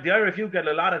the IRFU get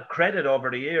a lot of credit over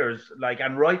the years, like,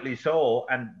 and rightly so,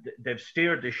 and they've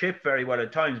steered the ship very well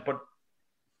at times, but,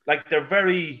 like,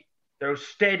 they're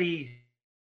steady,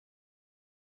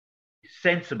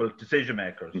 sensible decision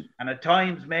makers. And at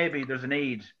times, maybe there's a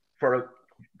need for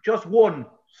just one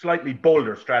slightly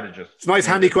bolder strategist. It's nice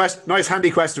handy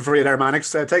question for you there,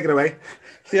 Mannix. Take it away.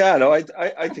 Yeah, no,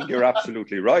 I think you're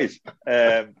absolutely right.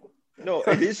 No,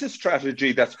 it is a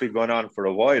strategy that's been going on for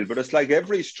a while, but it's like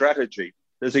every strategy,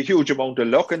 there's a huge amount of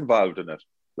luck involved in it.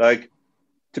 Like,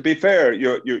 to be fair,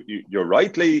 you're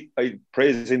rightly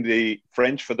praising the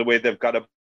French for the way they've got about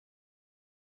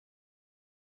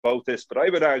this, but I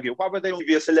would argue, what were they in the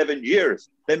previous 11 years?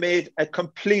 They made a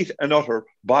complete and utter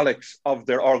bollocks of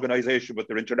their organisation with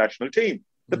their international team.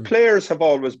 The players have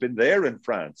always been there in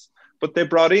France, but they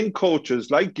brought in coaches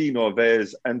like Guy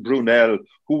Novès and Brunel,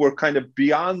 who were kind of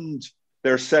beyond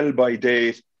their sell-by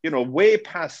date, you know, way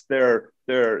past their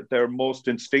most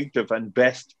instinctive and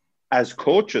best as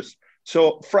coaches.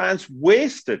 So France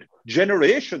wasted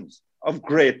generations of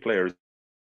great players,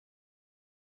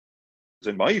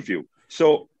 in my view.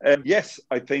 So, yes,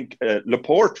 I think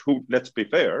Laporte, who, let's be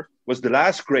fair, was the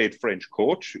last great French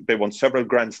coach. They won several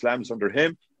Grand Slams under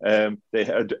him. They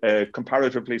had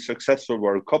comparatively successful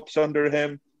World Cups under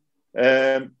him.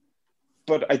 But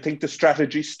I think the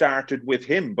strategy started with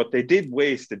him, but they did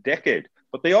waste a decade.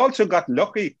 But they also got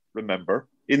lucky, remember,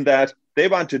 in that they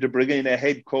wanted to bring in a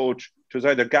head coach. It was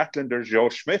either Gatland or Joe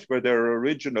Schmidt were their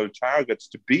original targets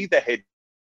to be the head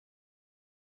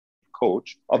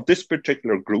coach of this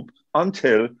particular group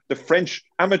until the French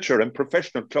amateur and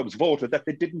professional clubs voted that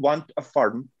they didn't want a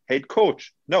foreign head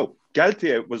coach. No,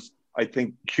 Galtier was, I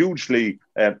think, hugely,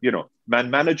 man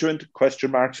management,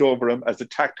 question marks over him as a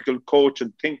tactical coach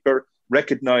and thinker,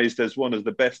 recognized as one of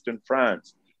the best in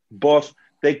France. But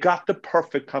they got the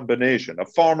perfect combination. A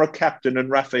former captain in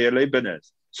Rafael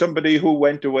Ibanez, somebody who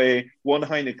went away, won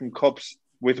Heineken Cups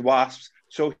with Wasps.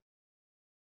 So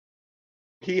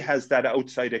he has that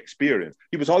outside experience.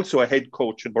 He was also a head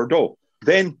coach in Bordeaux.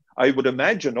 Then I would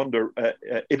imagine under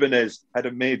Ibanez had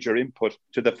a major input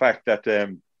to the fact that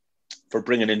for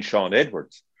bringing in Sean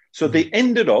Edwards. So they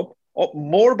ended up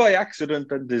more by accident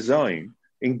than design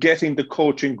in getting the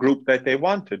coaching group that they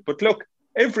wanted. But look,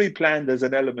 every plan, there's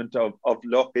an element of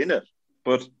luck in it.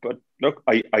 But look,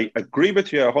 I agree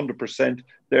with you 100%.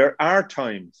 There are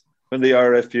times when the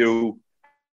RFU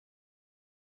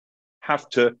have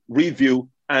to review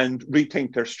and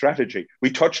rethink their strategy. We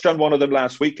touched on one of them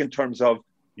last week in terms of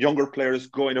younger players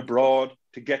going abroad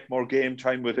to get more game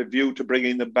time with a view to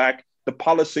bringing them back. The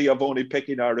policy of only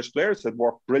picking Irish players had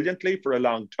worked brilliantly for a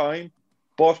long time.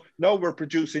 But now we're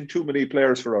producing too many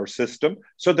players for our system.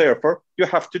 So therefore, you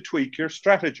have to tweak your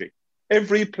strategy.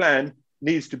 Every plan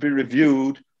needs to be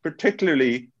reviewed,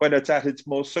 particularly when it's at its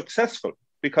most successful.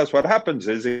 Because what happens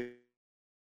is it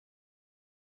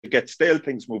gets stale,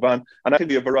 things move on. And I think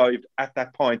we have arrived at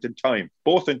that point in time,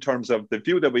 both in terms of the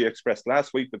view that we expressed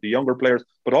last week with the younger players,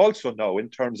 but also now in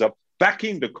terms of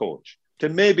backing the coach to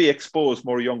maybe expose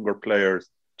more younger players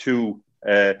to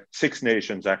Six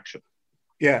Nations action.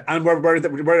 Yeah, and we're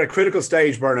at a critical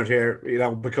stage, Bernard, here,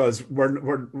 because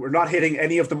we're not hitting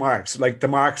any of the marks, like the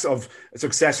marks of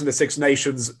success in the Six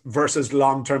Nations versus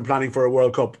long-term planning for a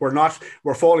World Cup.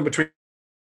 We're falling between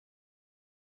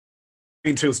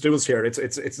two stools here.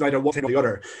 It's neither one thing or the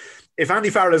other. If Andy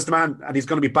Farrell is the man and he's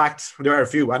going to be backed from the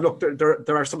RFU, and look,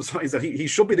 there are some signs that he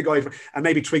should be the guy, and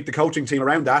maybe tweak the coaching team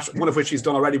around that, one of which he's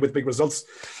done already with big results,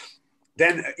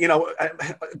 then,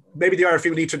 maybe the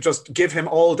RFU need to just give him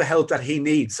all the help that he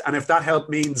needs. And if that help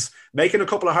means making a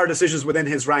couple of hard decisions within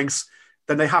his ranks,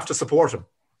 then they have to support him.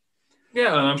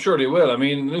 Yeah, and I'm sure they will. I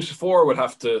mean, Nucifora would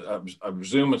have to, I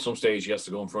presume at some stage he has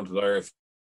to go in front of the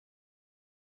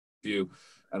RFU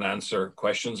and answer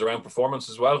questions around performance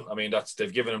as well. I mean,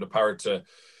 they've given him the power to,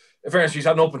 in fairness, he's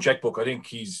had an open checkbook. I think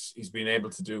he's been able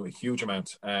to do a huge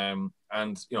amount. And,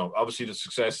 obviously the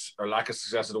success or lack of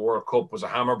success of the World Cup was a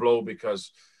hammer blow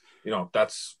because,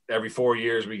 that's every 4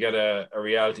 years we get a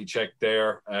reality check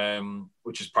there,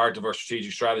 which is part of our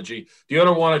strategic strategy. The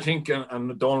other one, I think,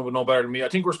 and Donald would know better than me, I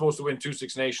think we're supposed to win 2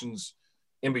 Six Nations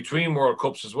in between World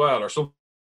Cups as well, or something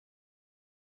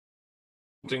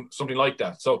like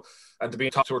that. So, and to be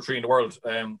in top 2 or 3 in the world.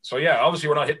 Obviously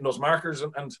we're not hitting those markers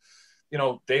and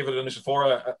David and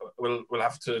Nucifora will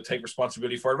have to take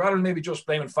responsibility for it rather than maybe just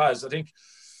blaming Faz. I think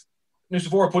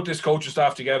Nucifora put this coaching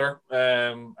staff together,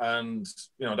 and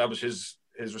that was his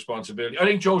responsibility. I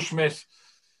think Joe Schmidt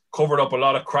covered up a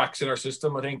lot of cracks in our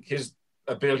system. I think his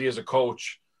ability as a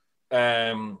coach,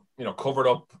 covered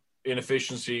up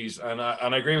inefficiencies, and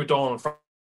I agree with Donald.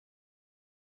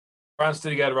 France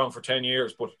did get around for 10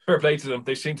 years, but fair play to them.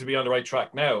 They seem to be on the right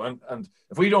track now, and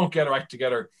if we don't get our act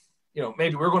together,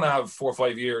 maybe we're going to have 4 or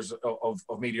 5 years of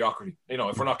mediocrity,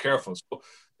 if we're not careful. So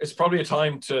it's probably a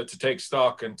time to take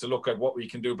stock and to look at what we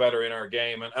can do better in our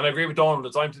game. And I agree with Donald,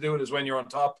 the time to do it is when you're on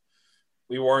top.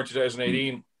 We were in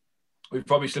 2018. We've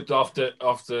probably slipped off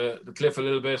the cliff a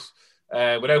little bit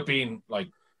without being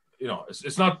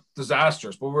it's not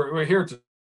disastrous, but we're here to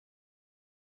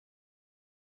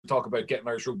talk about getting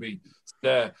Irish rugby.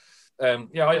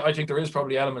 I think there is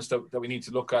probably elements that we need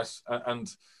to look at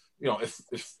and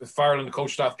if Farrell and the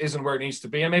coach staff isn't where it needs to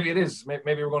be, and maybe it is,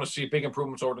 maybe we're going to see big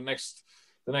improvements over the next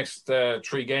 3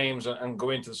 games and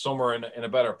go into the summer in a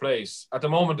better place. At the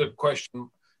moment, there's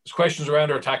questions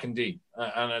around our attacking D,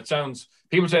 and it sounds,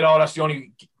 people say, "Oh,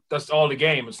 that's all the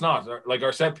game." It's not. Like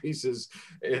our set piece is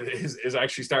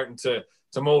actually starting to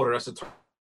motor. That's the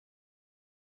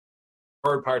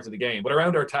third part of the game, but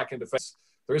around our attack and defense,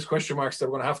 there is question marks that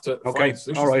we're going to have to find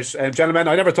solutions. All right. Gentlemen,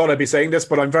 I never thought I'd be saying this,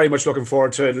 but I'm very much looking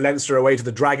forward to Leinster away to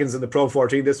the Dragons in the Pro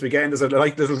 14 this weekend. There's a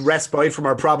little respite from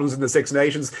our problems in the Six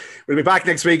Nations. We'll be back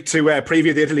next week to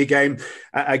preview the Italy game.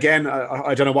 Again,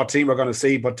 I don't know what team we're going to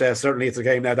see, but certainly it's a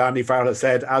game now that Andy Farrell has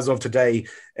said, as of today,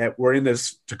 we're in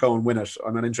this to go and win it.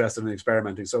 I'm not interested in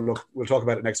experimenting. So look, we'll talk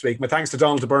about it next week. My thanks to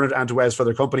Donald, to Bernard and to Wes for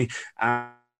their company.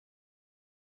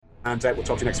 and we'll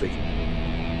talk to you next week.